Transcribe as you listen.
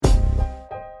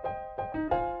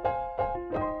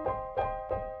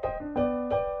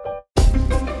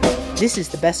This is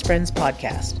the Best Friends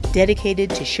podcast,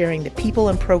 dedicated to sharing the people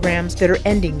and programs that are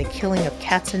ending the killing of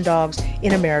cats and dogs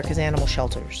in America's animal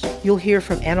shelters. You'll hear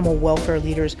from animal welfare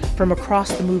leaders from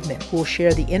across the movement who will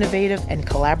share the innovative and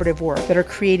collaborative work that are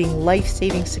creating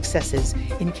life-saving successes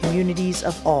in communities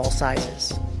of all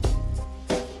sizes.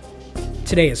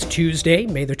 Today is Tuesday,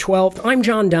 May the 12th. I'm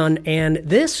John Dunn, and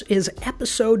this is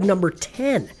episode number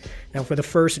 10. Now, for the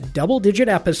first double-digit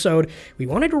episode, we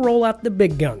wanted to roll out the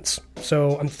big guns.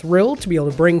 So I'm thrilled to be able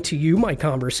to bring to you my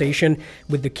conversation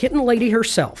with the Kitten Lady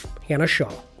herself, Hannah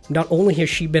Shaw. Not only has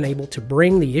she been able to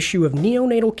bring the issue of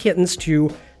neonatal kittens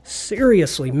to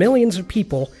seriously millions of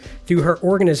people through her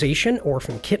organization,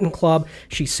 Orphaned Kitten Club,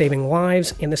 she's saving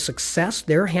lives, and the success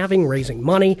they're having raising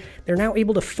money, they're now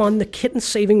able to fund the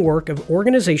kitten-saving work of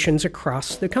organizations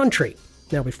across the country.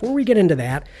 Now, before we get into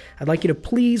that, I'd like you to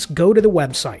please go to the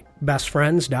website,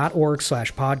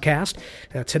 bestfriends.org/podcast.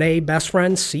 Now, today, Best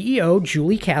Friends CEO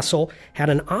Julie Castle had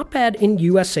an op-ed in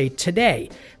USA Today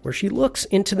where she looks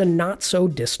into the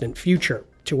not-so-distant future,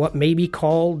 to what may be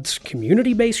called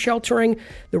community-based sheltering,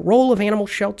 the role of animal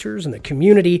shelters in the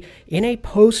community in a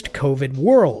post-COVID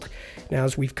world. Now,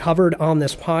 as we've covered on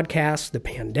this podcast, the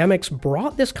pandemic's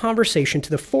brought this conversation to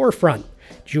the forefront.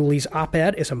 Julie's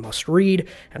op-ed is a must-read,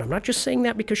 and I'm not just saying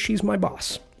that because she's my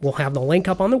boss. We'll have the link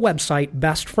up on the website,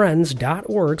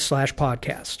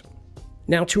 bestfriends.org/podcast.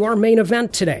 Now to our main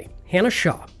event today, Hannah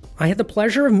Shaw. I had the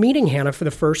pleasure of meeting Hannah for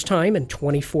the first time in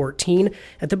 2014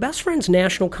 at the Best Friends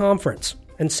National Conference.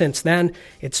 And since then,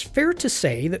 it's fair to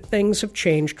say that things have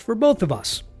changed for both of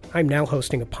us. I'm now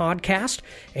hosting a podcast,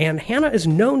 and Hannah is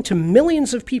known to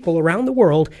millions of people around the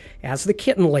world as the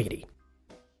Kitten Lady.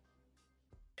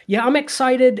 Yeah, I'm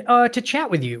excited to chat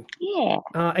with you. Yeah.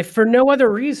 If for no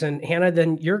other reason, Hannah,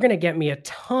 then you're going to get me a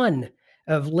ton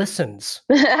of listens.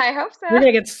 I hope so. You're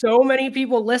going to get so many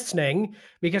people listening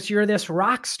because you're this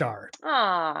rock star.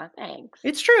 Aw, thanks.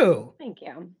 It's true. Thank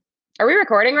you. Are we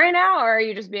recording right now, or are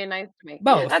you just being nice to me?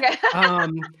 Both. Okay.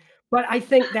 But I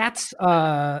think that's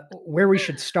where we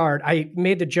should start. I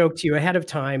made the joke to you ahead of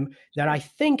time that I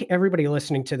think everybody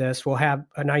listening to this will have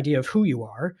an idea of who you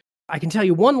are. I can tell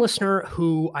you one listener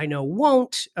who I know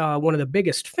won't, one of the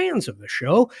biggest fans of the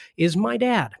show, is my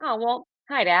dad. Oh, well,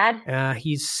 hi, Dad.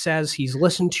 He says he's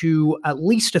listened to at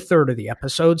least a third of the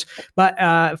episodes. But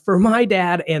for my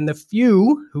dad and the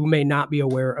few who may not be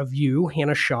aware of you,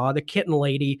 Hannah Shaw, the Kitten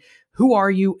Lady, who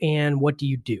are you and what do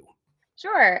you do?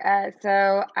 Sure.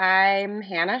 So I'm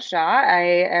Hannah Shaw.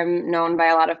 I am known by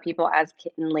a lot of people as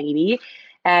Kitten Lady,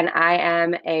 and I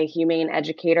am a humane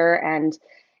educator and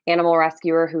animal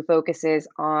rescuer who focuses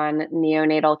on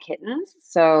neonatal kittens.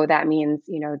 So that means,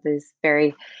 these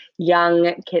very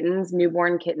young kittens,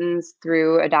 newborn kittens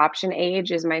through adoption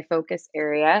age is my focus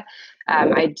area.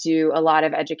 I do a lot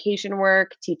of education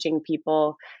work, teaching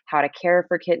people how to care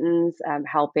for kittens,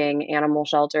 helping animal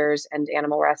shelters and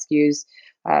animal rescues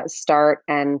start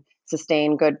and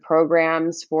sustain good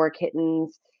programs for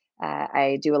kittens.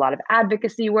 I do a lot of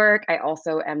advocacy work. I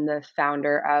also am the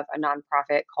founder of a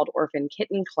nonprofit called Orphaned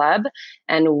Kitten Club,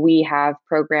 and we have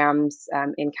programs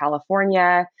in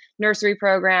California, nursery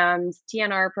programs,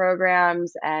 TNR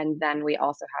programs, and then we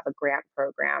also have a grant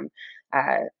program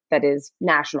that is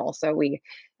national. So we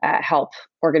help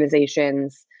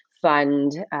organizations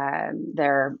fund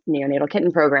their neonatal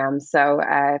kitten programs. So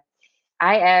I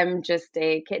am just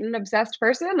a kitten-obsessed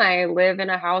person. I live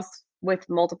in a house with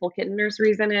multiple kitten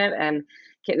nurseries in it and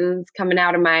kittens coming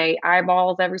out of my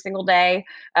eyeballs every single day.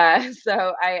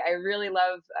 So I really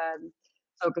love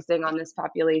focusing on this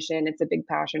population. It's a big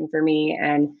passion for me.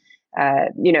 And,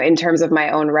 in terms of my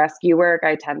own rescue work,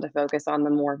 I tend to focus on the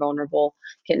more vulnerable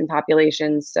kitten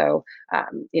populations. So,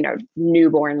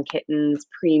 newborn kittens,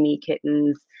 preemie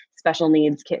kittens, special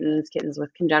needs kittens, kittens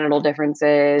with congenital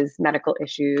differences, medical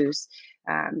issues,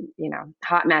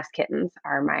 hot mess kittens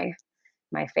are my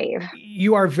fave.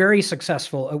 You are very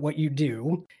successful at what you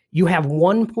do. You have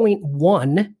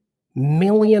 1.1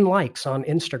 million likes on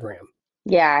Instagram.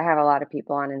 Yeah, I have a lot of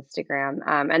people on Instagram.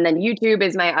 And then YouTube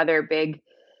is my other big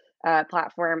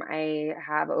platform. I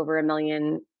have over 1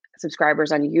 million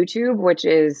subscribers on YouTube, which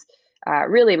is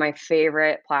really my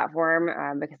favorite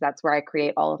platform because that's where I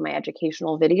create all of my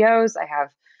educational videos. I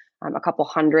have a couple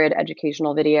hundred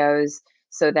educational videos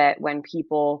so that when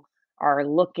people are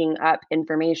looking up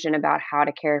information about how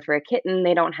to care for a kitten,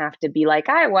 they don't have to be like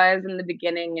I was in the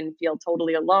beginning and feel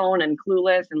totally alone and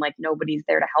clueless and like nobody's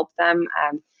there to help them.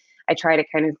 I try to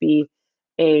kind of be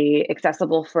a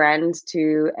accessible friend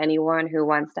to anyone who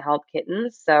wants to help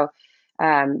kittens. So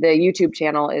the YouTube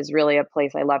channel is really a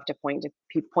place I love to point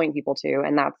people to,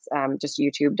 and that's just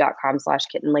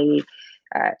youtube.com/kittenlady.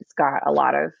 It's got a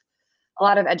lot of a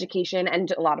lot of education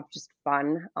and a lot of just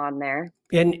fun on there.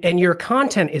 And your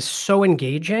content is so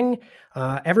engaging.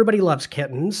 Everybody loves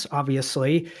kittens,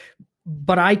 obviously,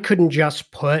 but I couldn't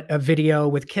just put a video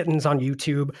with kittens on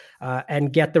YouTube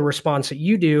and get the response that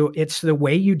you do. It's the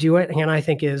way you do it, and I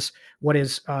think is what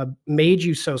has made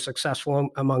you so successful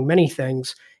among many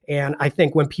things. And I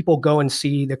think when people go and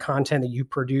see the content that you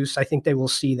produce, I think they will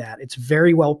see that it's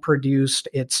very well produced.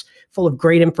 It's full of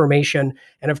great information,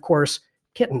 and of course,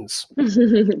 kittens.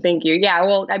 Thank you. Yeah,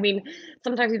 well, I mean,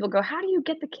 sometimes people go, "How do you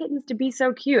get the kittens to be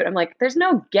so cute?" I'm like, "There's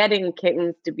no getting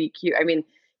kittens to be cute." I mean,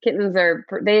 kittens are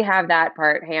they have that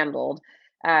part handled.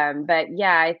 But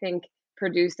yeah, I think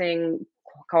producing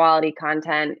quality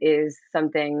content is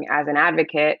something as an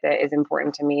advocate that is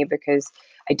important to me because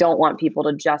I don't want people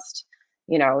to just,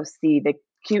 see the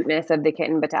cuteness of the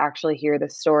kitten, but to actually hear the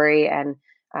story and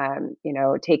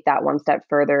take that one step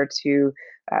further to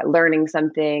learning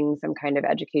something, some kind of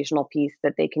educational piece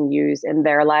that they can use in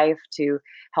their life to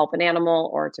help an animal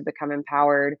or to become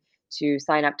empowered to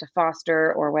sign up to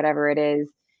foster or whatever it is.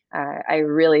 I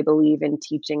really believe in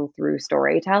teaching through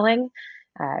storytelling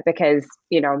because,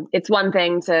 it's one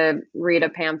thing to read a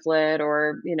pamphlet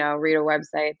or, read a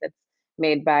website that's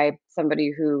made by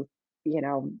somebody who,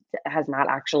 has not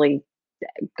actually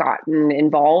gotten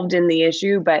involved in the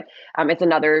issue, but it's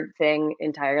another thing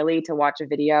entirely to watch a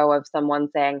video of someone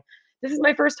saying, "This is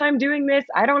my first time doing this.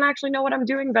 I don't actually know what I'm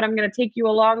doing, but I'm going to take you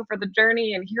along for the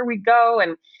journey, and here we go."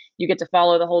 And you get to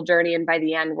follow the whole journey, and by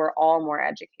the end, we're all more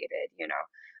educated.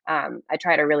 I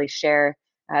try to really share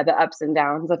the ups and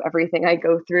downs of everything I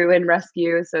go through in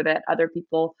rescue, so that other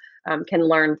people can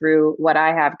learn through what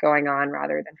I have going on,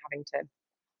 rather than having to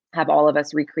have all of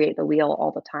us recreate the wheel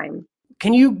all the time.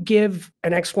 Can you give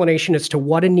an explanation as to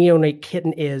what a neonate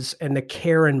kitten is and the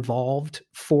care involved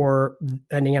for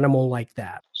an animal like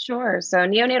that? Sure. So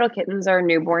neonatal kittens are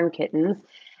newborn kittens,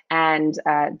 and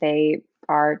they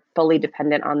are fully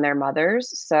dependent on their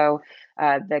mothers. So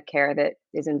the care that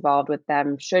is involved with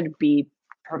them should be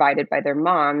provided by their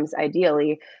moms.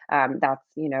 Ideally, that's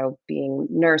being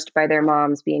nursed by their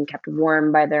moms, being kept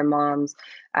warm by their moms.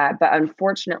 But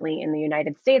unfortunately, in the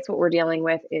United States, what we're dealing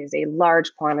with is a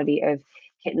large quantity of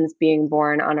kittens being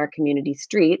born on our community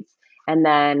streets and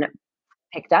then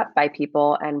picked up by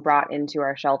people and brought into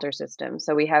our shelter system.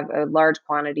 So we have a large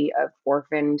quantity of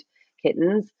orphaned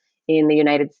kittens in the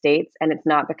United States. And it's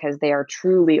not because they are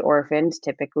truly orphaned,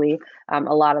 typically. A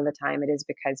lot of the time, it is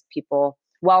because people,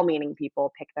 well meaning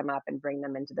people, pick them up and bring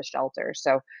them into the shelter.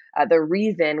 So the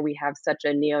reason we have such a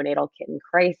neonatal kitten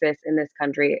crisis in this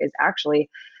country is actually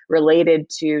related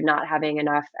to not having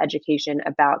enough education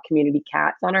about community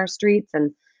cats on our streets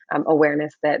and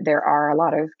awareness that there are a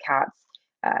lot of cats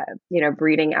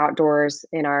breeding outdoors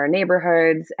in our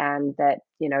neighborhoods, and that,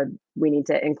 we need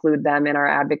to include them in our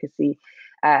advocacy.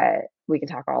 We can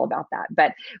talk all about that.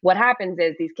 But what happens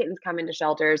is these kittens come into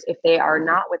shelters. If they are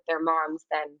not with their moms,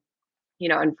 then,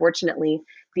 unfortunately,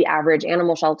 the average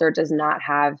animal shelter does not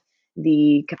have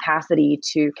the capacity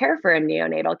to care for a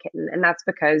neonatal kitten. And that's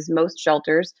because most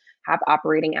shelters have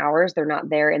operating hours. They're not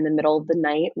there in the middle of the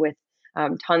night with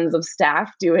tons of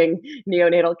staff doing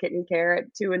neonatal kitten care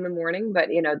at 2 a.m. But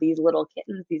these little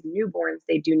kittens, these newborns,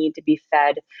 they do need to be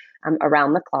fed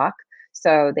around the clock.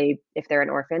 So if they're an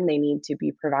orphan, they need to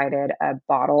be provided a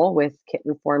bottle with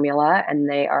kitten formula, and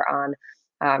they are on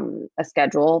a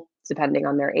schedule depending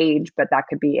on their age, but that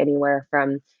could be anywhere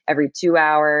from every 2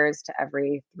 hours to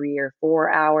every 3 or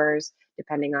 4 hours,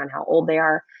 depending on how old they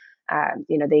are.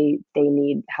 They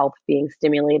need help being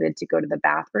stimulated to go to the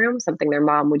bathroom, something their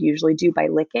mom would usually do by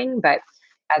licking. But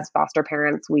as foster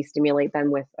parents, we stimulate them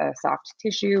with a soft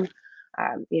tissue.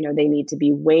 They need to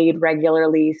be weighed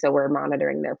regularly, so we're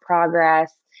monitoring their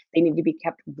progress. They need to be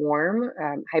kept warm.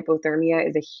 Hypothermia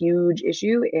is a huge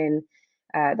issue in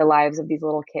the lives of these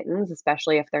little kittens,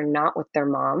 especially if they're not with their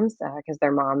moms, because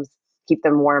their moms keep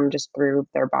them warm just through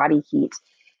their body heat.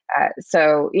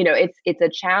 So it's a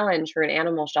challenge for an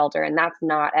animal shelter, and that's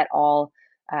not at all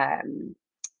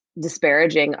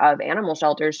disparaging of animal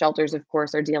shelters. Shelters, of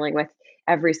course, are dealing with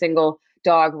every single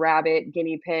dog, rabbit,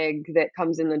 guinea pig that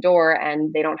comes in the door,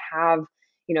 and they don't have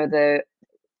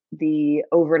the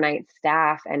overnight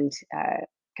staff and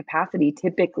capacity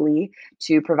typically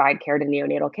to provide care to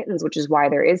neonatal kittens, which is why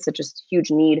there is such a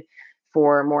huge need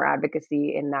for more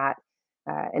advocacy in that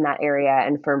area,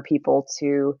 and for people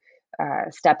to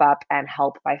step up and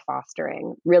help by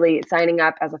fostering. Really, signing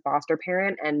up as a foster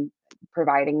parent and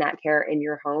providing that care in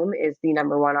your home is the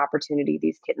number one opportunity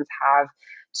these kittens have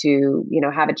to,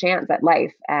 have a chance at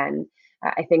life. And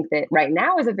I think that right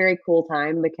now is a very cool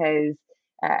time because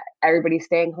everybody's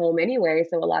staying home anyway.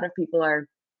 So a lot of people are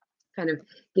kind of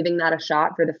giving that a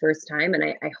shot for the first time. And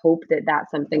I hope that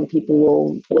that's something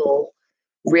people will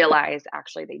realize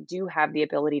actually they do have the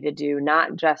ability to do,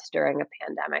 not just during a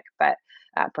pandemic, but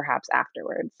perhaps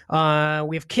afterwards.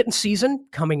 We have kitten season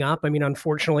coming up. I mean,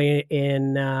 unfortunately,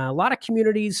 in a lot of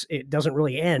communities, it doesn't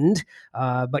really end,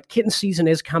 but kitten season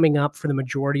is coming up for the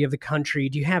majority of the country.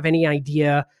 Do you have any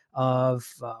idea of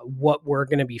what we're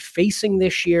going to be facing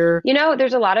this year?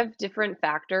 There's a lot of different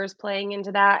factors playing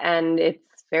into that, and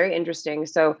it's very interesting.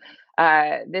 So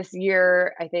this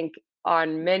year, I think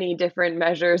on many different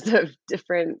measures of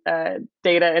different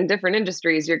data in different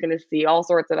industries, you're going to see all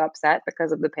sorts of upset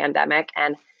because of the pandemic,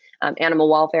 and animal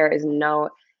welfare is no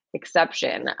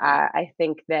exception. I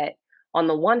think that on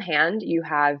the one hand, you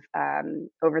have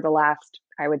over the last,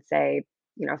 I would say,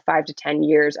 5 to 10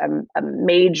 years, a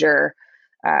major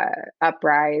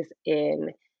uprise in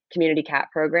community cat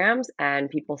programs and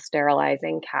people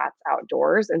sterilizing cats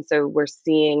outdoors. And so we're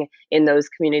seeing in those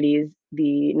communities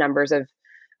the numbers of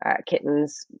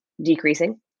kittens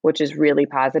decreasing, which is really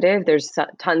positive. There's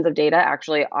tons of data.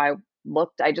 Actually, I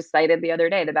just cited the other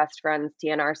day the Best Friends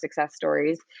TNR success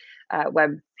stories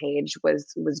web page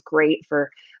was great for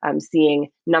seeing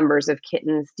numbers of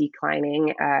kittens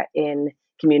declining in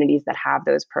communities that have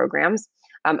those programs.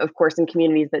 Of course, in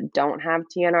communities that don't have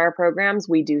TNR programs,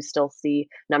 we do still see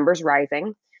numbers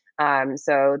rising.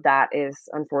 So that is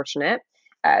unfortunate.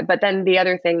 But then the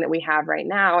other thing that we have right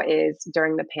now is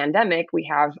during the pandemic, we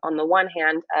have on the one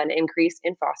hand an increase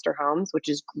in foster homes, which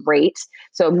is great.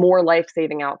 So more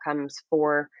life-saving outcomes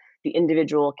for the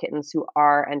individual kittens who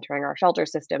are entering our shelter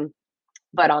system.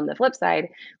 But on the flip side,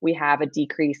 we have a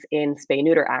decrease in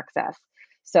spay-neuter access.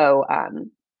 So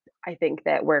I think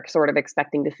that we're sort of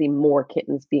expecting to see more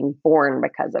kittens being born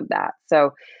because of that.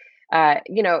 So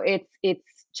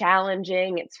it's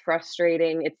challenging, it's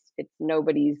frustrating, it's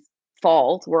nobody's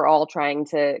fault. We're all trying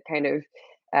to kind of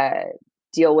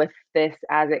deal with this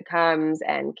as it comes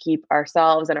and keep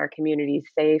ourselves and our communities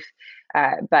safe.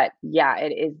 But yeah,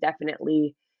 it is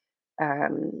definitely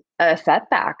a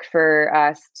setback for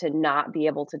us to not be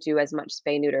able to do as much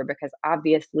spay neuter, because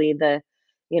obviously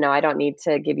I don't need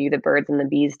to give you the birds and the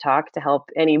bees talk to help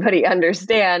anybody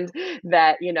understand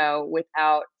that,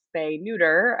 without spay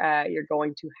neuter, you're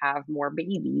going to have more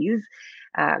babies.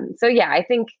 So yeah, I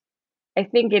think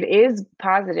it is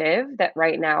positive that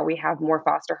right now we have more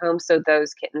foster homes. So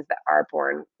those kittens that are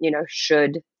born,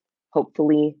 should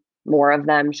hopefully more of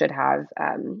them should have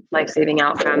life-saving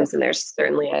outcomes. And there's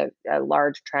certainly a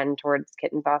large trend towards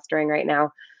kitten fostering right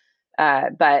now.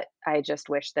 But I just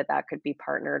wish that could be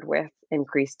partnered with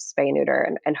increased spay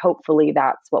neuter. And hopefully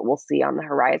that's what we'll see on the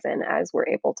horizon as we're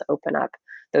able to open up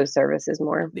those services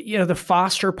more. The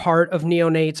foster part of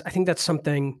neonates, I think that's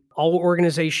something all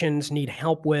organizations need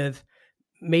help with,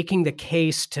 making the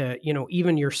case to,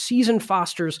 even your seasoned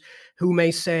fosters who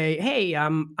may say, hey,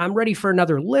 I'm ready for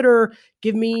another litter.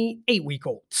 Give me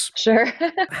 8-week-olds. Sure.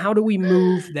 How do we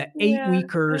move the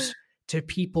 8-weekers Yeah. to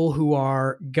people who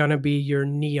are going to be your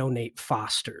neonate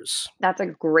fosters? That's a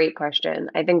great question.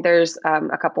 I think there's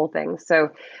a couple things. So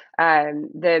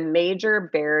the major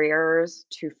barriers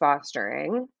to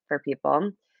fostering for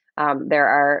people, there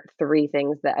are 3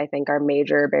 things that I think are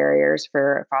major barriers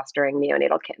for fostering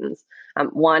neonatal kittens.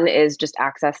 One is just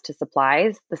access to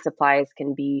supplies. The supplies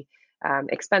can be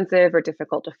expensive or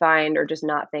difficult to find, or just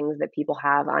not things that people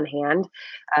have on hand,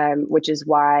 which is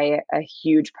why a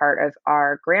huge part of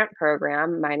our grant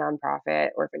program, my nonprofit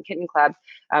Orphaned Kitten Club,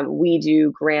 we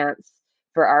do grants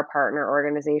for our partner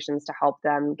organizations to help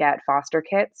them get foster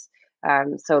kits.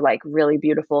 So like really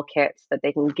beautiful kits that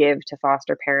they can give to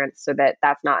foster parents, so that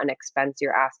that's not an expense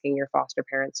you're asking your foster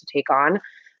parents to take on.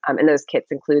 And those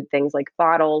kits include things like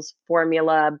bottles,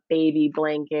 formula, baby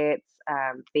blankets,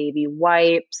 baby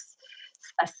wipes,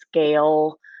 a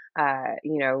scale,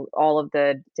 all of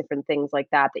the different things like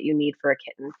that you need for a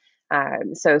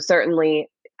kitten. So certainly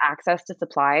access to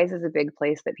supplies is a big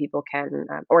place that people can,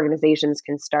 organizations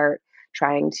can start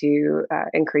trying to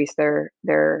increase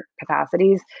their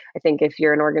capacities. I think if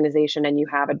you're an organization and you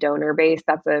have a donor base,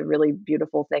 that's a really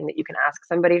beautiful thing that you can ask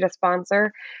somebody to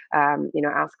sponsor.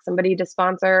 Ask somebody to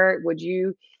sponsor, would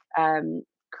you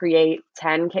create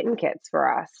 10 kitten kits for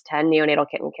us, 10 neonatal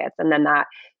kitten kits? And then that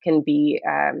can be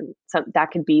that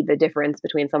could be the difference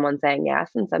between someone saying yes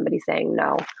and somebody saying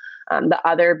no. The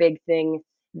other big thing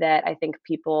that I think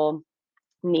people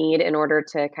need in order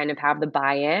to kind of have the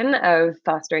buy-in of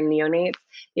fostering neonates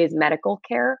is medical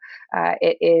care.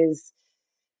 It is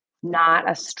not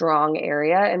a strong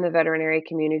area in the veterinary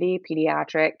community.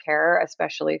 Pediatric care,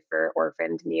 especially for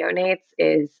orphaned neonates,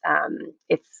 is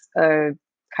it's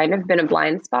kind of been a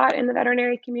blind spot in the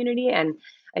veterinary community. And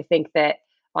I think that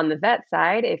on the vet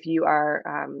side, if you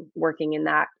are working in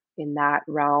that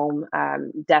realm,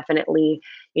 definitely,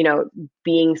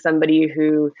 being somebody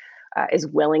who is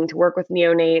willing to work with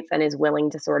neonates and is willing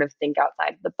to sort of think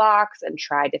outside the box and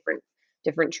try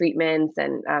different treatments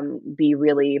and be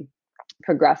really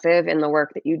progressive in the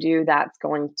work that you do, that's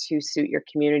going to suit your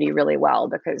community really well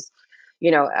because,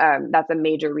 that's a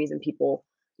major reason people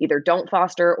either don't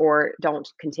foster or don't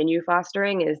continue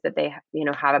fostering is that they,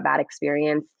 have a bad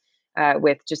experience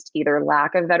with just either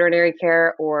lack of veterinary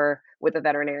care or with a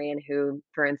veterinarian who,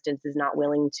 for instance, is not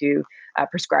willing to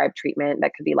prescribe treatment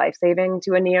that could be life-saving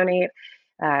to a neonate.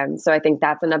 So I think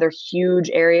that's another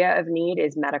huge area of need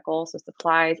is medical, so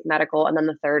supplies, medical, and then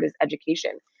the third is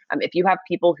education. If you have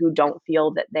people who don't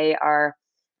feel that they are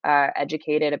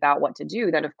educated about what to do,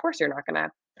 then of course you're not going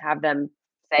to have them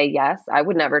say yes. I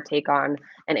would never take on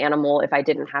an animal if I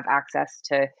didn't have access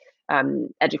to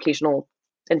educational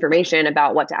information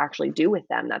about what to actually do with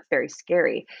them. That's very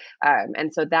scary.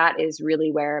 And so that is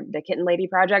really where the Kitten Lady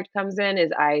project comes in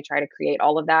is I try to create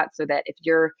all of that so that if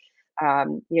you're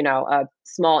a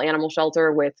small animal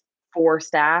shelter with 4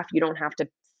 staff, you don't have to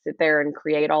sit there and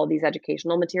create all these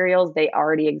educational materials. They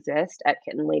already exist at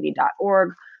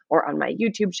kittenlady.org or on my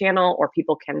YouTube channel, or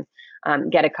people can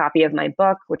get a copy of my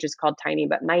book, which is called Tiny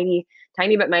But Mighty.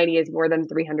 Tiny But Mighty is more than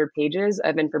 300 pages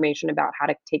of information about how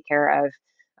to take care of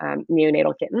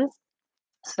neonatal kittens.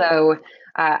 So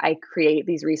I create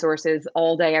these resources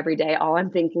all day, every day. All I'm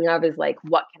thinking of is like,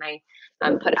 what can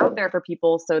I put out there for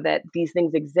people so that these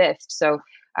things exist? So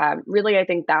really, I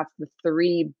think that's the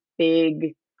 3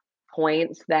 big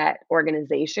points that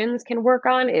organizations can work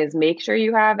on is make sure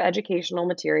you have educational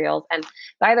materials. And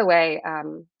by the way,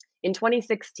 in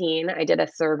 2016, I did a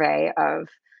survey of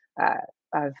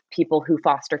people who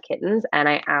foster kittens, and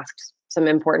I asked some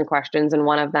important questions. And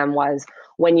one of them was,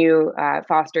 when you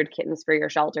fostered kittens for your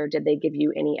shelter, did they give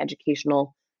you any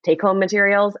educational take-home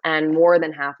materials? And more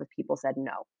than half of people said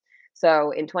no.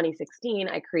 So in 2016,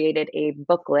 I created a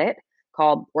booklet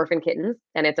called Orphaned Kittens,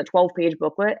 and it's a 12-page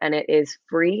booklet, and it is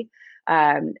free.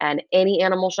 And any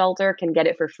animal shelter can get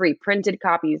it for free. Printed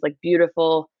copies, like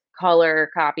beautiful color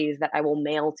copies that I will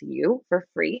mail to you for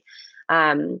free.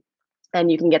 And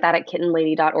you can get that at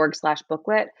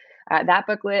kittenlady.org/booklet. That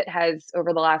booklet has,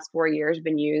 over the last 4 years,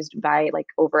 been used by like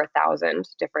over 1,000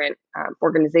 different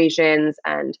organizations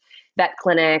and vet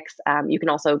clinics. You can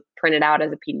also print it out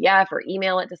as a PDF or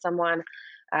email it to someone.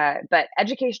 But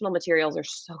educational materials are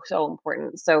so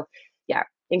important. So yeah,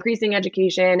 increasing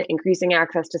education, increasing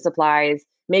access to supplies,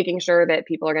 making sure that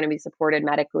people are going to be supported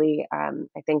medically.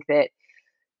 I think that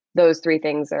those 3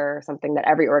 things are something that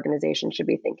every organization should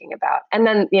be thinking about. And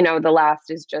then, the last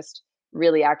is just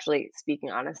really actually speaking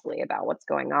honestly about what's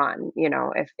going on.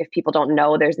 If people don't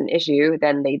know there's an issue,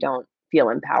 then they don't feel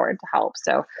empowered to help.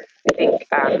 So I think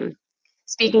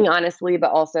speaking honestly,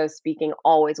 but also speaking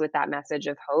always with that message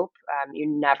of hope. You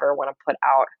never want to put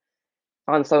out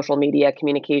on social media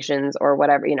communications or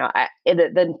whatever,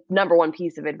 the number one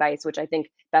piece of advice, which I think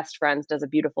Best Friends does a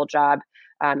beautiful job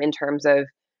in terms of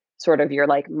sort of your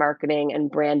like marketing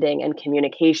and branding and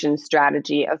communication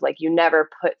strategy of like, you never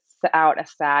put out a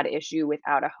sad issue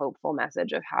without a hopeful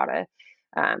message of how to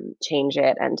change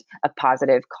it and a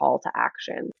positive call to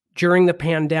action. During the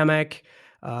pandemic,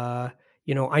 I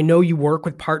know you work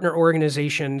with partner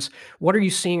organizations. What are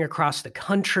you seeing across the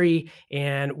country,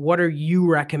 and what are you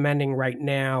recommending right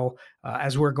now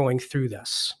as we're going through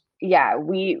this? Yeah,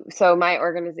 so my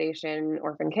organization,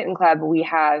 Orphan Kitten Club, we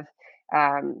have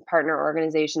partner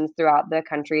organizations throughout the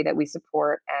country that we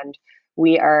support, and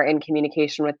we are in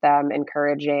communication with them,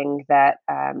 encouraging that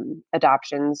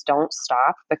adoptions don't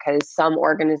stop, because some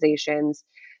organizations,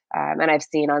 and I've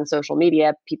seen on social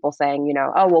media people saying,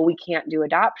 oh, well, we can't do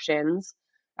adoptions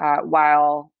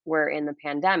while we're in the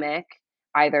pandemic,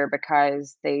 either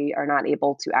because they are not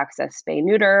able to access spay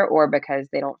neuter or because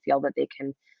they don't feel that they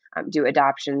can do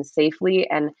adoptions safely.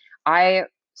 And I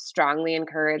strongly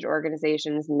encourage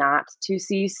organizations not to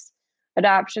cease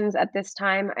adoptions at this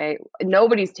time.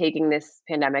 Nobody's taking this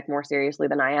pandemic more seriously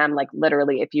than I am. Like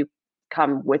literally, if you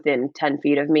come within 10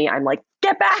 feet of me, I'm like,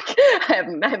 get back. I have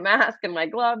my mask and my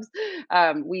gloves.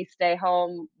 We stay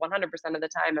home 100% of the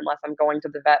time unless I'm going to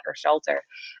the vet or shelter.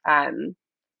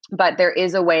 But there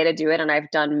is a way to do it. And I've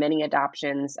done many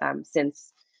adoptions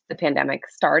since the pandemic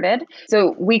started.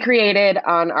 So we created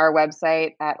on our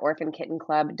website at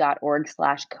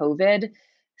orphankittenclub.org/COVID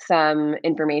some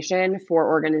information for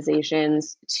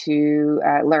organizations to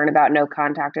learn about no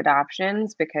contact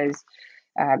adoptions, because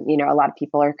A lot of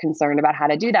people are concerned about how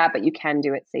to do that, but you can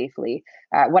do it safely.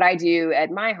 What I do at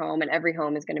my home, and every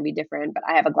home is going to be different, but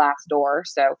I have a glass door.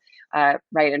 So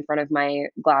right in front of my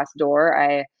glass door,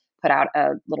 I put out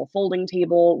a little folding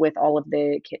table with all of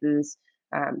the kittens'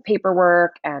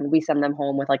 paperwork, and we send them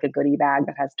home with like a goodie bag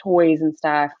that has toys and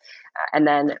stuff. And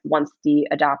then once the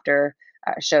adopter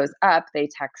shows up, they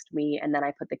text me, and then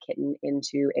I put the kitten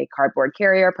into a cardboard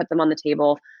carrier, put them on the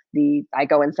table. I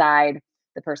go inside.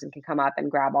 The person can come up and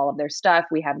grab all of their stuff.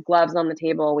 We have gloves on the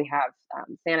table. We have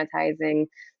sanitizing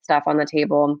stuff on the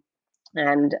table.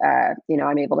 And,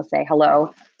 I'm able to say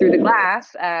hello through the glass,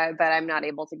 but I'm not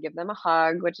able to give them a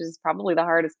hug, which is probably the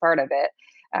hardest part of it.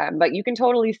 But you can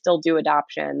totally still do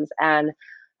adoptions. And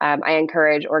I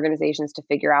encourage organizations to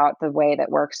figure out the way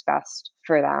that works best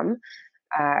for them.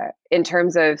 In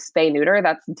terms of spay neuter,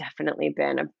 that's definitely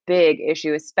been a big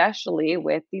issue, especially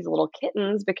with these little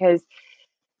kittens, because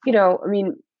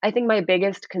I think my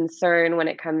biggest concern when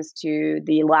it comes to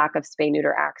the lack of spay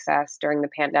neuter access during the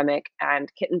pandemic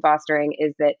and kitten fostering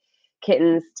is that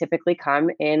kittens typically come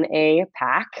in a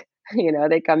pack.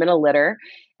 They come in a litter.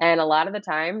 And a lot of the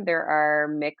time there are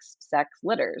mixed sex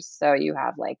litters. So you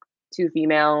have like 2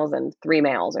 females and 3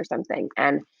 males or something.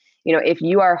 And, if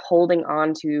you are holding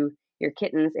on to your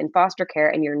kittens in foster care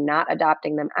and you're not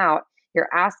adopting them out, you're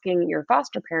asking your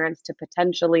foster parents to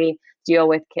potentially deal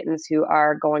with kittens who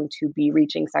are going to be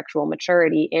reaching sexual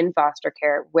maturity in foster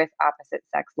care with opposite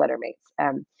sex litter mates.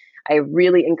 I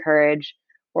really encourage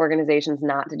organizations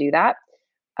not to do that.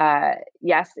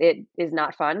 Yes, it is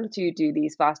not fun to do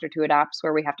these foster to adopts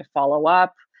where we have to follow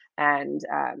up and,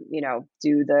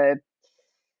 do the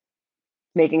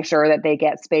making sure that they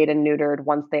get spayed and neutered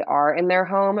once they are in their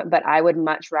home. But I would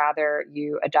much rather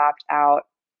you adopt out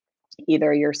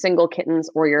either your single kittens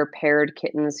or your paired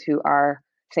kittens who are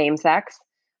same sex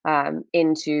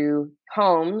into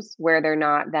homes where they're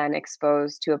not then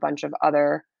exposed to a bunch of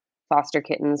other foster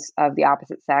kittens of the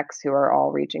opposite sex who are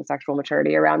all reaching sexual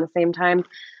maturity around the same time.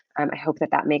 I hope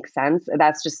that makes sense.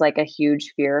 That's just like a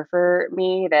huge fear for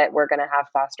me, that we're going to have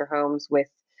foster homes with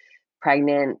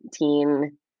pregnant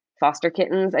teen foster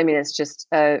kittens. I mean, it's just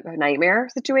a nightmare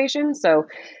situation. So,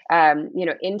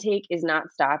 intake is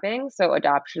not stopping. So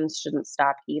adoptions shouldn't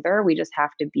stop either. We just have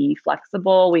to be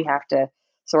flexible. We have to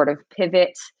sort of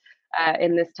pivot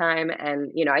in this time.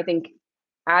 And, I think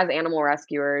as animal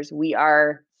rescuers, we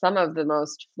are some of the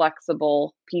most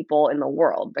flexible people in the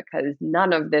world, because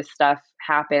none of this stuff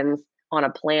happens on a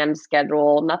planned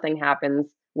schedule. Nothing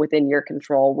happens within your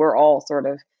control. We're all sort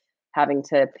of having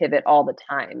to pivot all the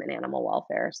time in animal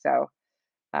welfare. So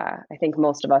I think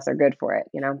most of us are good for it,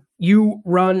 You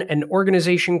run an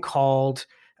organization called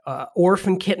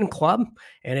Orphan Kitten Club,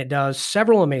 and it does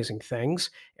several amazing things.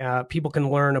 People can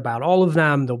learn about all of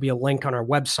them. There'll be a link on our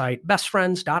website,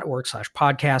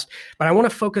 bestfriends.org/podcast. But I want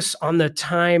to focus on the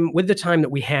time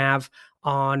that we have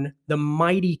on the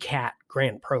Mighty Cat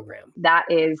grant program. That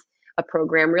is a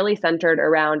program really centered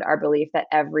around our belief that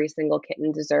every single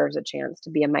kitten deserves a chance to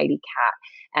be a mighty cat.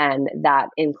 And that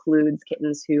includes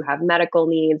kittens who have medical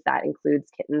needs. That includes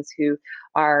kittens who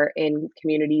are in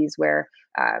communities where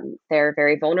they're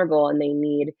very vulnerable and they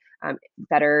need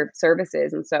better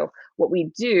services. And so what we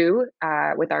do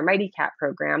with our Mighty Cat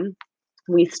program,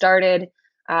 we started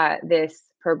this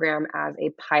program as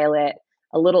a pilot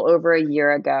a little over a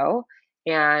year ago.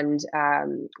 And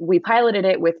we piloted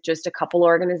it with just a couple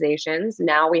organizations.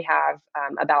 Now we have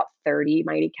about 30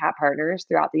 Mighty Cat partners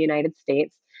throughout the United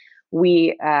States.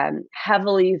 We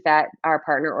heavily vet our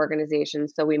partner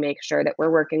organizations, so we make sure that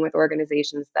we're working with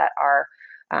organizations that are,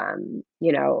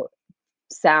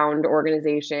 sound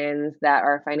organizations, that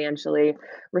are financially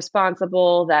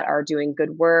responsible, that are doing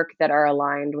good work, that are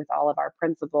aligned with all of our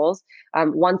principles.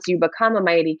 Once you become a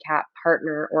Mighty Cat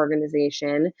partner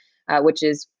organization, which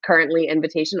is currently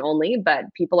invitation only, but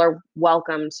people are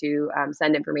welcome to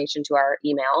send information to our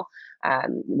email.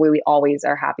 We always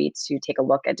are happy to take a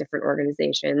look at different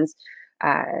organizations.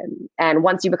 And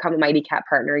once you become a Mighty Cat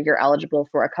partner, you're eligible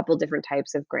for a couple different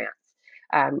types of grants.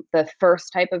 The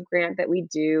first type of grant that we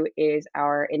do is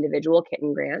our individual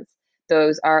kitten grants.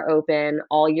 Those are open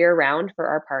all year round for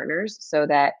our partners, so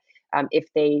that if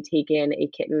they take in a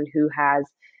kitten who has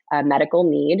a medical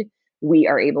need, we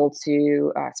are able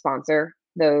to sponsor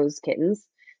those kittens.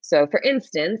 So for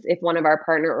instance, if one of our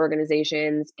partner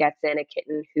organizations gets in a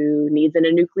kitten who needs an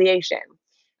enucleation,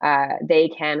 they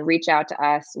can reach out to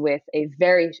us with a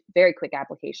very, very quick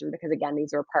application, because again,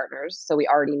 these are partners. So we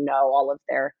already know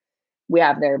we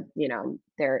have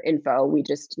their info. We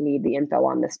just need the info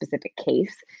on the specific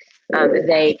case.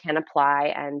 They can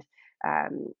apply, and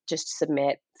just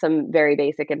submit some very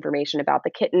basic information about the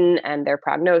kitten and their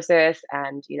prognosis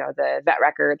and, the vet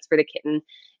records for the kitten.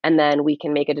 And then we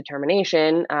can make a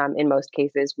determination. In most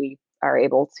cases, we are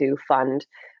able to fund,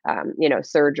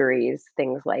 surgeries,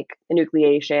 things like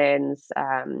enucleations,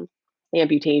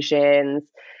 amputations,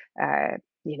 uh,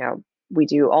 you know, we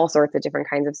do all sorts of different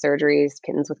kinds of surgeries,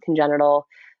 kittens with congenital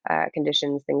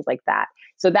conditions, things like that.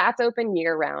 So that's open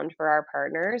year round for our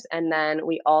partners. And then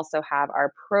we also have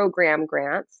our program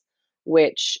grants,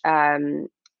 which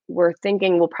we're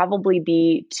thinking will probably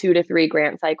be 2 to 3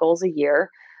 grant cycles a year.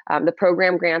 The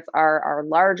program grants are our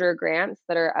larger grants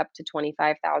that are up to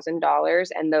 $25,000,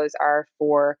 and those are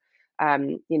for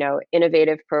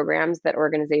innovative programs that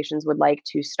organizations would like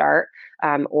to start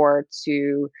or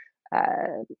to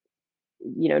uh,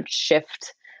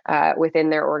 shift within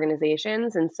their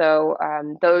organizations. And so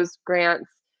those grants,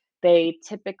 they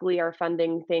typically are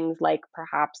funding things like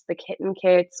perhaps the kitten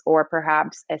kits or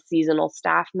perhaps a seasonal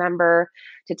staff member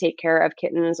to take care of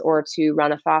kittens or to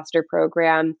run a foster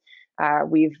program.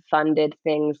 We've funded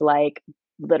things like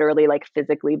literally like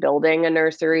physically building a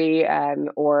nursery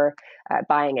or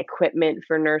buying equipment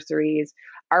for nurseries.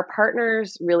 Our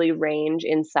partners really range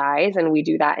in size, and we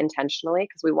do that intentionally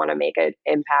because we want to make an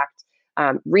impact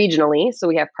regionally. So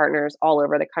we have partners all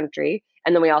over the country.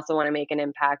 And then we also want to make an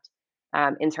impact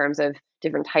in terms of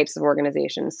different types of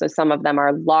organizations. So some of them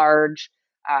are large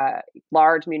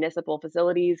municipal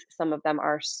facilities. Some of them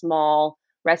are small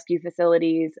rescue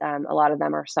facilities. A lot of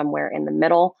them are somewhere in the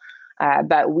middle.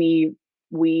 But we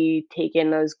take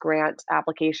in those grant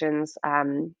applications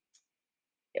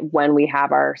when we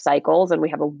have our cycles, and we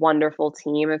have a wonderful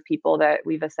team of people that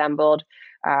we've assembled,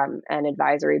 an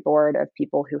advisory board of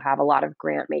people who have a lot of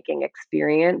grant making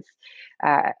experience,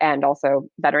 and also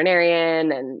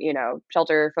veterinarian and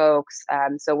shelter folks.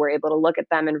 So we're able to look at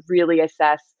them and really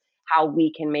assess how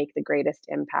we can make the greatest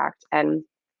impact. And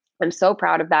I'm so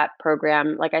proud of that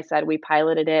program. Like I said, we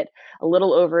piloted it a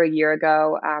little over a year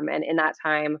ago. And in that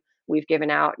time, we've given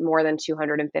out more than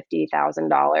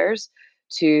 $250,000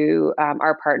 to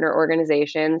our partner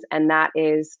organizations. And that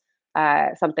is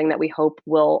something that we hope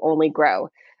will only grow.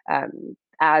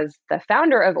 As the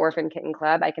founder of Orphan Kitten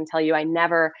Club, I can tell you I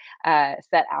never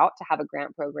set out to have a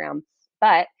grant program.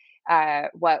 But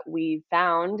what we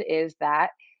found is that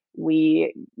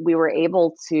we were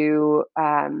able to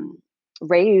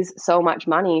raise so much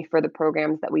money for the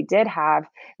programs that we did have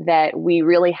that we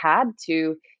really had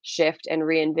to shift and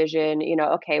re-envision,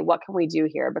 okay, what can we do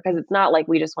here? Because it's not like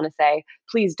we just want to say,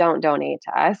 please don't donate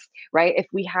to us, right? If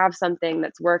we have something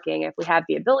that's working, if we have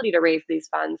the ability to raise these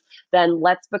funds, then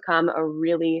let's become a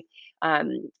really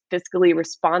fiscally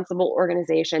responsible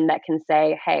organization that can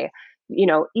say, hey,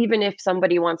 even if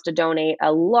somebody wants to donate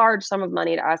a large sum of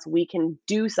money to us, we can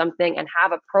do something and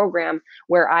have a program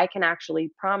where I can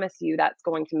actually promise you that's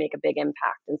going to make a big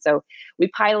impact. And so we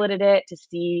piloted it to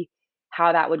see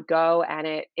how that would go. And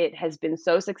it has been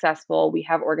so successful. We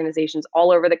have organizations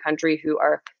all over the country who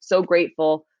are so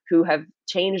grateful, who have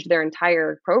changed their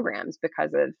entire programs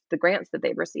because of the grants that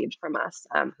they've received from us,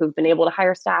 who've been able to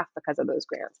hire staff because of those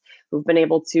grants, who've been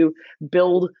able to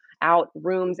build out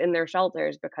rooms in their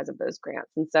shelters because of those grants.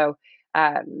 And so,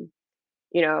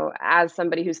 as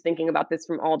somebody who's thinking about this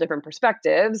from all different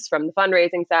perspectives, from the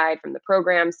fundraising side, from the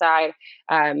program side,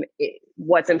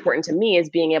 what's important to me is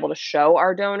being able to show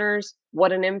our donors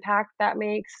what an impact that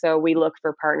makes. So we look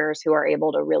for partners who are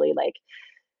able to really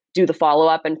do the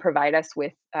follow-up and provide us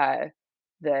with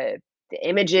the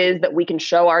images that we can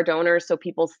show our donors so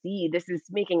people see this is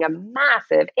making a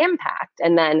massive impact.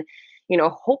 And then,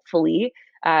 hopefully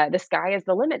the sky is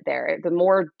the limit there. The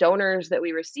more donors that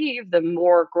we receive, the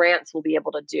more grants we'll be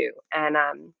able to do. And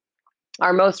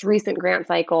our most recent grant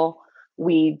cycle,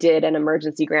 we did an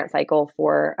emergency grant cycle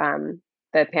for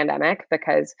the pandemic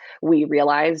because we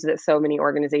realized that so many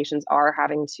organizations are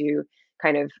having to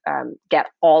kind of get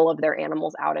all of their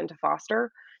animals out into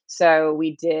foster. So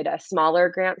we did a smaller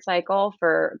grant cycle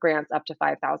for grants up to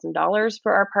 $5,000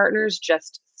 for our partners,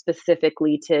 just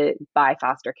specifically to buy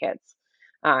foster kits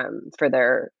for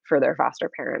their foster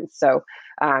parents. So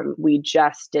we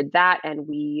just did that, and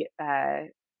we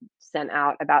sent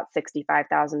out about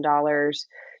 $65,000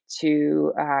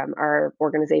 to our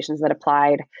organizations that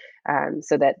applied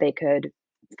so that they could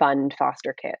fund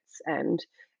foster kits. And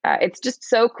it's just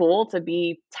so cool to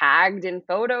be tagged in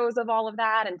photos of all of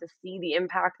that and to see the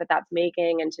impact that that's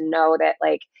making, and to know that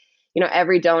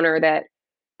every donor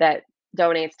that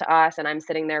donates to us, and I'm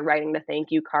sitting there writing the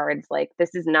thank you cards,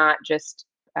 this is not just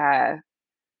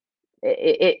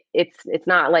it's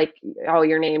not like, oh,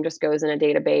 your name just goes in a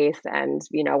database and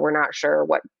we're not sure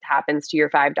what happens to your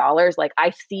 $5.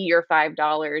 I see your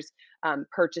 $5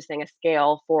 purchasing a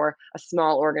scale for a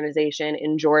small organization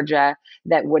in Georgia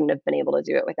that wouldn't have been able to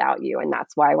do it without you. And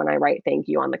that's why when I write thank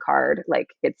you on the card, like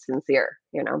it's sincere,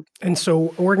 you know? And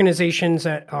so organizations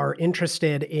that are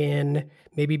interested in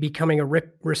maybe becoming a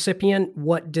recipient,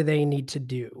 what do they need to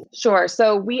do? Sure.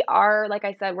 So we are, like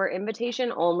I said, we're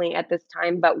invitation only at this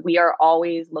time, but we are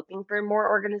always looking for more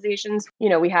organizations. You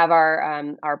know, we have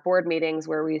our board meetings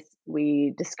where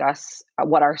we discuss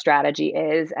what our strategy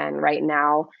is, and right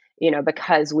now, you know,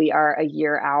 because we are a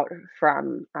year out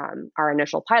from our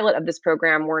initial pilot of this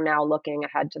program, we're now looking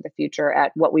ahead to the future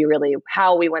at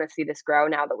how we want to see this grow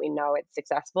now that we know it's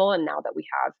successful and now that we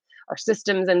have our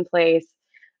systems in place.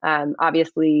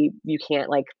 Obviously, you can't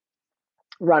like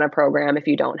run a program if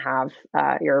you don't have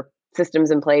your systems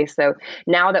in place. So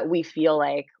now that we feel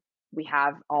like we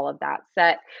have all of that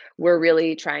set, we're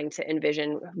really trying to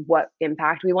envision what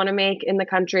impact we want to make in the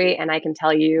country. And I can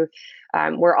tell you,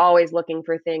 we're always looking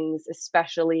for things,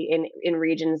 especially in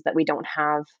regions that we don't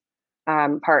have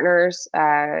partners.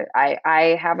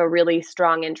 I have a really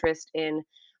strong interest in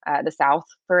the South,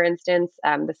 for instance.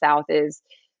 The South is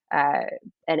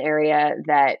an area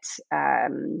that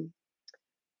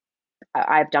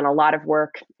I've done a lot of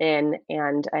work in,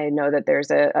 and I know that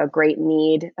there's a great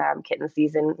need. Kitten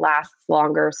season lasts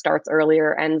longer, starts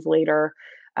earlier, ends later,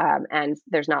 and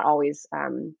there's not always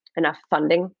enough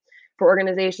funding for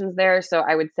organizations there. So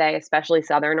I would say, especially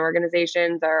Southern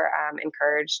organizations are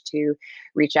encouraged to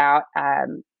reach out.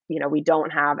 You know, we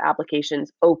don't have applications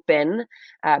open,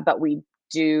 but we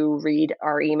do read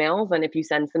our emails. And if you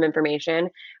send some information,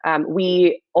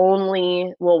 we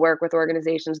only will work with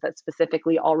organizations that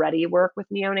specifically already work with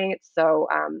neonates. So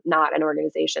not an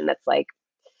organization that's like,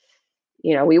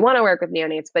 you know, we want to work with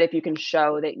neonates, but if you can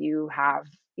show that you have,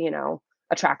 you know,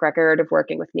 a track record of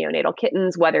working with neonatal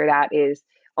kittens, whether that is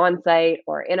on site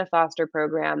or in a foster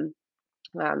program,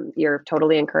 you're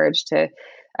totally encouraged to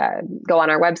go on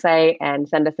our website and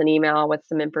send us an email with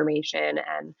some information.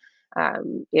 And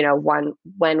you know,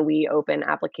 when we open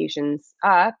applications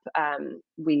up,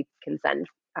 we can send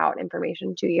out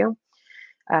information to you.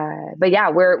 But yeah,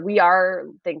 we are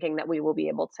thinking that we will be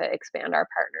able to expand our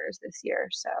partners this year.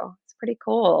 So it's pretty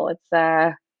cool.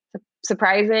 It's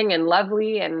surprising and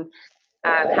lovely. And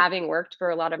having worked for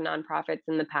a lot of nonprofits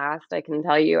in the past, I can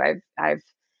tell you I've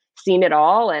seen it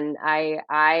all, and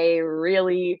I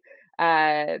really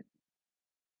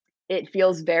it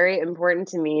feels very important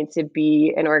to me to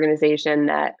be an organization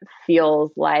that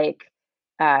feels like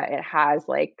it has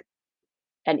like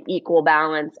an equal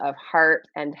balance of heart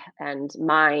and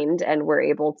mind, and we're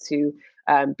able to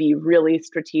be really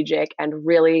strategic and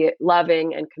really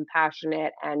loving and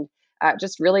compassionate and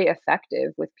just really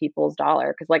effective with people's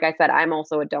dollar. Because, like I said, I'm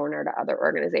also a donor to other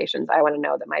organizations. I want to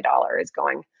know that my dollar is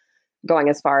going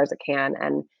as far as it can,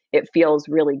 and it feels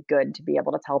really good to be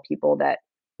able to tell people that,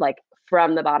 like,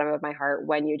 from the bottom of my heart,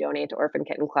 when you donate to Orphan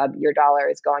Kitten Club, your dollar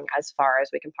is going as far as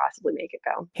we can possibly make it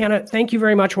go. Hannah, thank you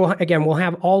very much. We'll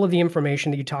have all of the information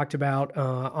that you talked about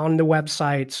on the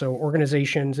website, so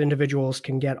organizations, individuals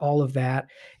can get all of that.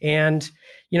 And,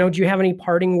 you know, do you have any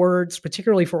parting words,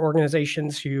 particularly for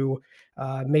organizations who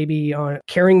maybe are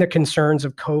carrying the concerns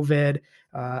of COVID,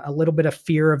 a little bit of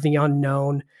fear of the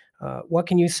unknown? What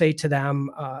can you say to them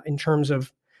in terms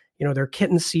of, you know, their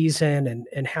kitten season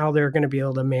and how they're going to be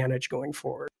able to manage going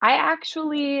forward?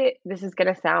 This is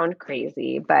going to sound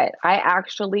crazy, but I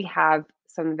actually have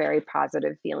some very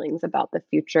positive feelings about the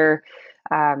future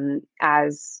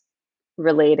as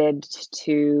related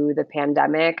to the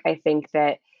pandemic. I think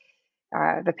that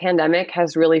the pandemic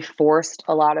has really forced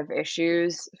a lot of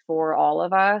issues for all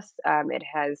of us. It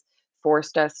has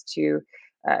forced us to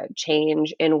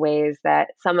change in ways that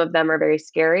some of them are very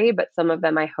scary, but some of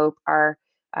them I hope are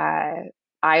uh,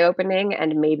 eye opening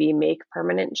and maybe make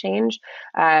permanent change.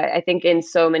 I think in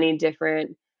so many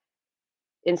different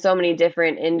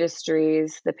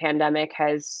industries, the pandemic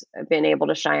has been able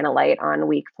to shine a light on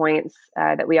weak points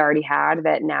that we already had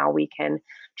that now we can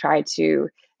try to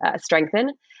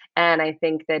strengthen. And I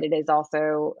think that it has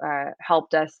also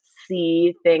helped us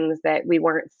see things that we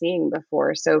weren't seeing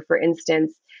before. So, for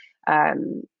instance,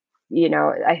 um, you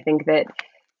know, I think that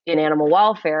in animal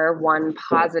welfare, one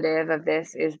positive of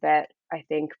this is that I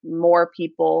think more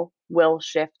people will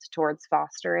shift towards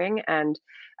fostering. And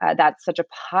that's such a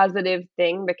positive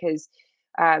thing because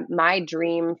my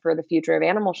dream for the future of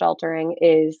animal sheltering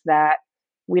is that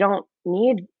we don't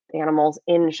need animals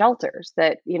in shelters,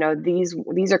 that, you know, these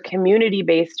are community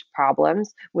based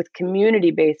problems with community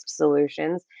based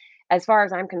solutions. As far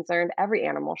as I'm concerned, every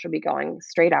animal should be going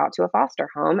straight out to a foster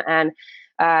home. And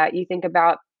you think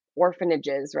about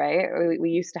orphanages, right? We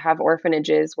used to have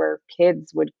orphanages where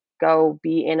kids would go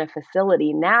be in a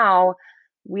facility. Now,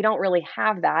 we don't really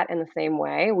have that in the same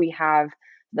way. We have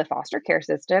the foster care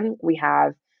system, we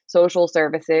have social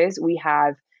services, we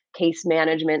have case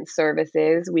management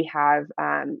services, we have,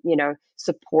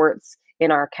 supports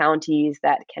in our counties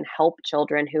that can help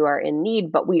children who are in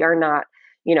need, but we are not,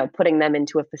 putting them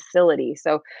into a facility.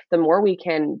 So the more we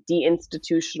can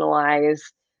deinstitutionalize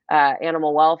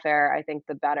animal welfare, I think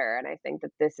the better. And I think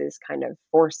that this is kind of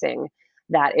forcing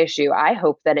that issue. I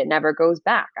hope that it never goes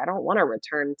back. I don't want to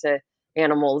return to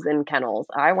animals in kennels.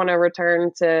 I want to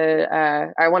return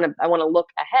to. I want to look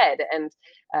ahead and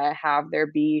have there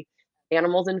be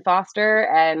animals in foster.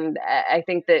 And I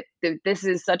think that this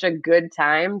is such a good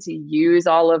time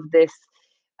to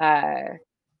Uh,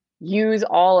 use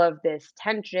all of this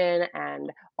tension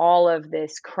and all of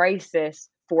this crisis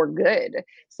for good.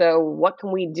 So, what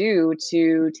can we do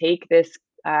to take the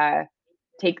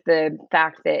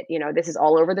fact that this is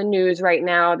all over the news right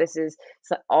now, this is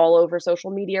all over social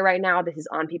media right now, this is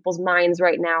on people's minds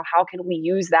right now, how can we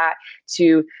use that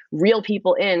to reel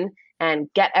people in and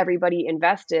get everybody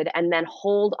invested, and then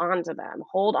hold on to them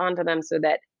so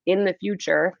that in the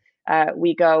future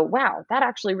we go, wow, that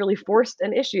actually really forced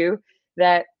an issue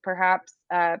that perhaps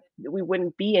we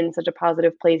wouldn't be in such a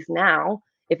positive place now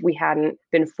if we hadn't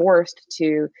been forced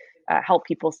to help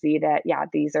people see that, yeah,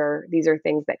 these are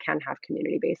things that can have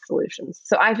community-based solutions.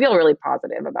 So I feel really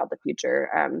positive about the future,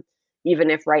 even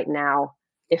if right now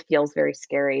it feels very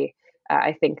scary.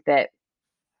 I think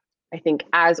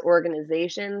as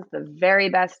organizations, the very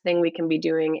best thing we can be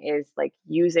doing is like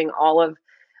using all of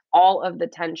the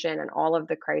tension and all of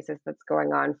the crisis that's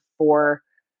going on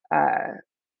uh,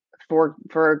 for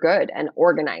good, and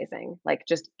organizing, like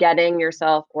just getting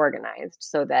yourself organized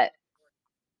so that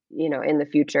in the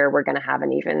future, we're going to have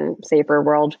an even safer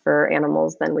world for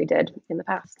animals than we did in the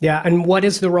past. Yeah. And what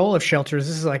is the role of shelters?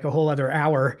 This is like a whole other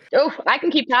hour. Oh, I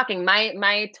can keep talking.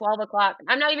 My 12 o'clock,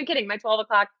 I'm not even kidding. My 12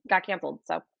 o'clock got canceled.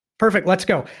 So Perfect. Let's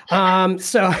go.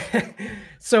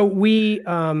 So we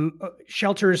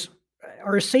shelters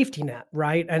are a safety net,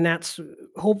 right? And that's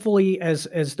hopefully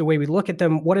as the way we look at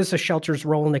them. What is a shelter's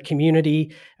role in the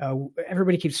community?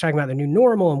 Everybody keeps talking about the new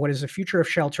normal and what is the future of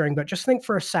sheltering, but just think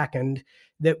for a second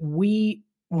that we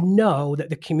know that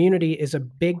the community is a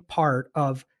big part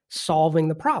of solving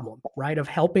the problem, right? Of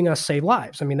helping us save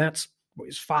lives. I mean, that's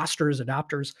fosters,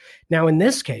 adopters. Now, in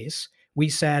this case, we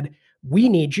said, we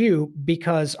need you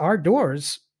because our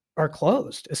doors are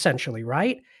closed, essentially,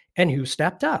 right? And who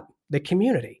stepped up? The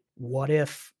community. What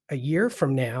if a year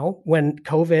from now, when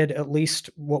COVID, at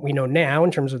least what we know now in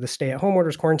terms of the stay-at-home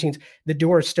orders, quarantines, the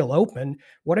door is still open?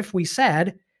 What if we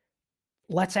said,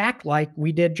 let's act like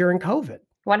we did during COVID?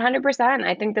 100%.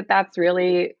 I think that that's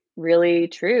really, really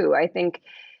true. I think,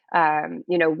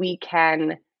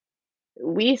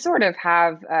 we sort of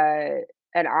have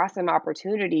an awesome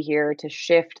opportunity here to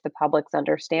shift the public's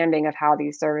understanding of how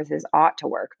these services ought to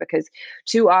work, because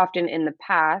too often in the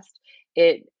past,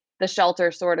 it the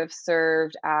shelter sort of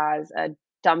served as a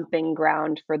dumping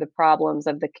ground for the problems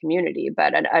of the community.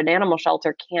 But an animal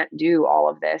shelter can't do all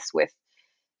of this with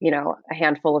a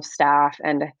handful of staff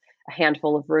and a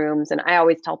handful of rooms. And I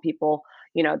always tell people,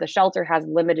 the shelter has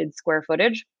limited square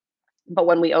footage, but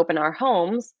when we open our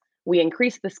homes, we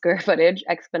increase the square footage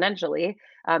exponentially.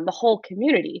 The whole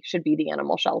community should be the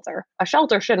animal shelter. A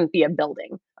shelter shouldn't be a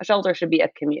building. A shelter should be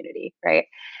a community, right?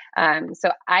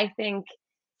 So I think,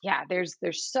 yeah, there's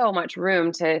so much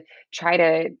room to try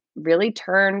to really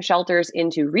turn shelters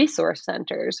into resource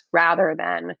centers rather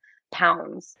than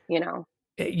pounds.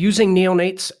 Using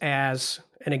neonates as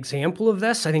an example of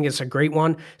this, I think it's a great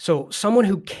one. So someone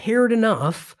who cared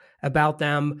enough about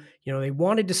them, they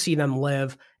wanted to see them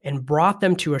live and brought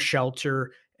them to a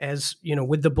shelter as,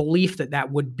 with the belief that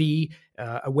that would be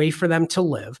a way for them to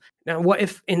live. Now, what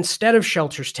if instead of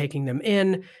shelters taking them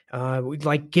in,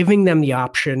 like giving them the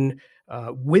option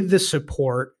with the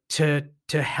support to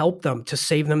help them, to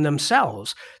save them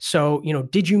themselves? So,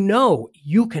 did you know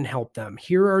you can help them?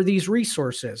 Here are these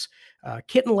resources.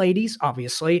 Kitten ladies,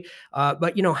 obviously,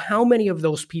 but how many of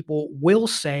those people will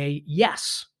say,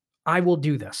 yes, I will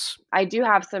do this? I do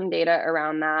have some data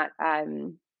around that.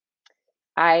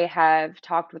 I have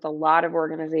talked with a lot of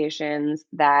organizations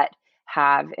that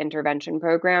have intervention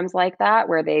programs like that,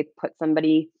 where they put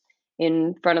somebody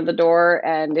in front of the door,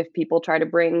 and if people try to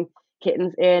bring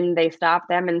kittens in, they stop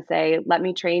them and say, let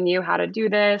me train you how to do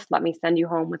this. Let me send you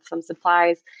home with some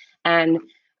supplies. And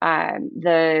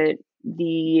the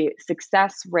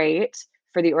success rate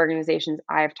for the organizations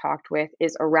I've talked with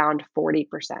is around 40%.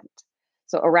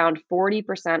 So around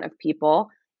 40% of people,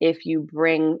 if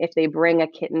they bring a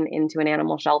kitten into an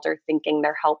animal shelter thinking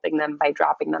they're helping them by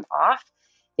dropping them off,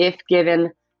 if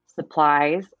given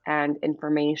supplies and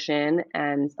information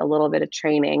and a little bit of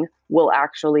training, will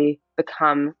actually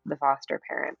become the foster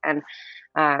parent. And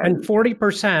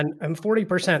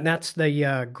 40%, that's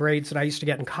the grades that I used to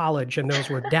get in college, and those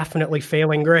were definitely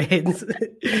failing grades.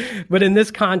 But in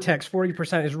this context,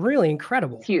 40% is really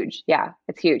incredible. It's huge. Yeah,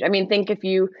 it's huge. I mean, think if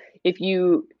you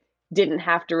didn't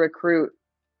have to recruit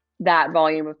that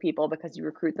volume of people because you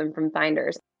recruit them from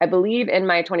finders. I believe in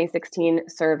my 2016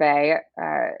 survey,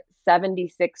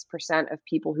 76% of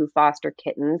people who foster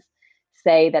kittens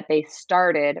say that they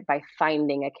started by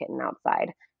finding a kitten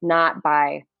outside, not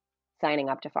by signing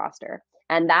up to foster.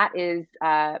 And that is,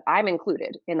 I'm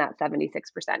included in that 76%.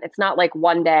 It's not like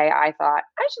one day I thought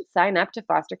I should sign up to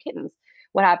foster kittens.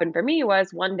 What happened for me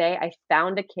was one day I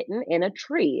found a kitten in a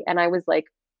tree and I was like,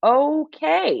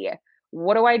 okay,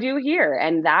 what do I do here?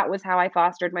 And that was how I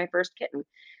fostered my first kitten.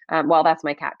 Well, that's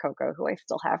my cat Coco, who I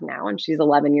still have now, and she's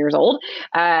 11 years old.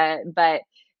 But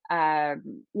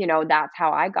that's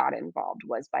how I got involved,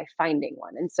 was by finding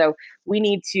one. And so we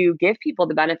need to give people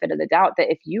the benefit of the doubt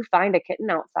that if you find a kitten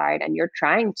outside and you're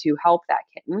trying to help that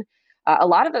kitten, a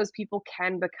lot of those people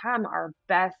can become our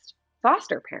best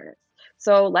foster parents.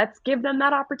 So let's give them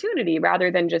that opportunity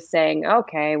rather than just saying,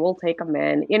 okay, we'll take them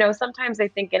in. Sometimes I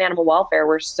think in animal welfare,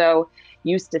 we're so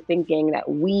used to thinking that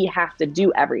we have to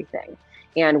do everything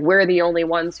and we're the only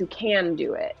ones who can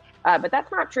do it. But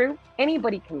that's not true.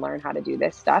 Anybody can learn how to do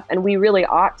this stuff, and we really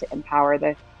ought to empower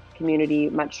the community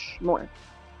much more.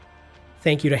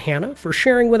 Thank you to Hannah for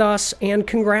sharing with us, and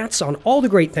congrats on all the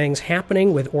great things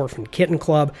happening with Orphaned Kitten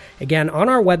Club. Again, on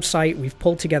our website, we've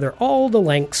pulled together all the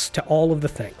links to all of the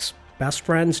things.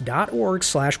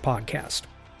 bestfriends.org/podcast.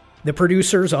 The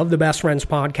producers of the Best Friends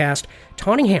podcast,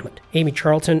 Tawny Hammond, Amy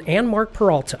Charlton, and Mark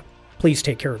Peralta. Please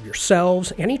take care of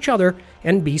yourselves and each other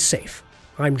and be safe.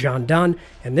 I'm John Dunn,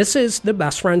 and this is the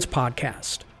Best Friends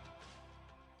podcast.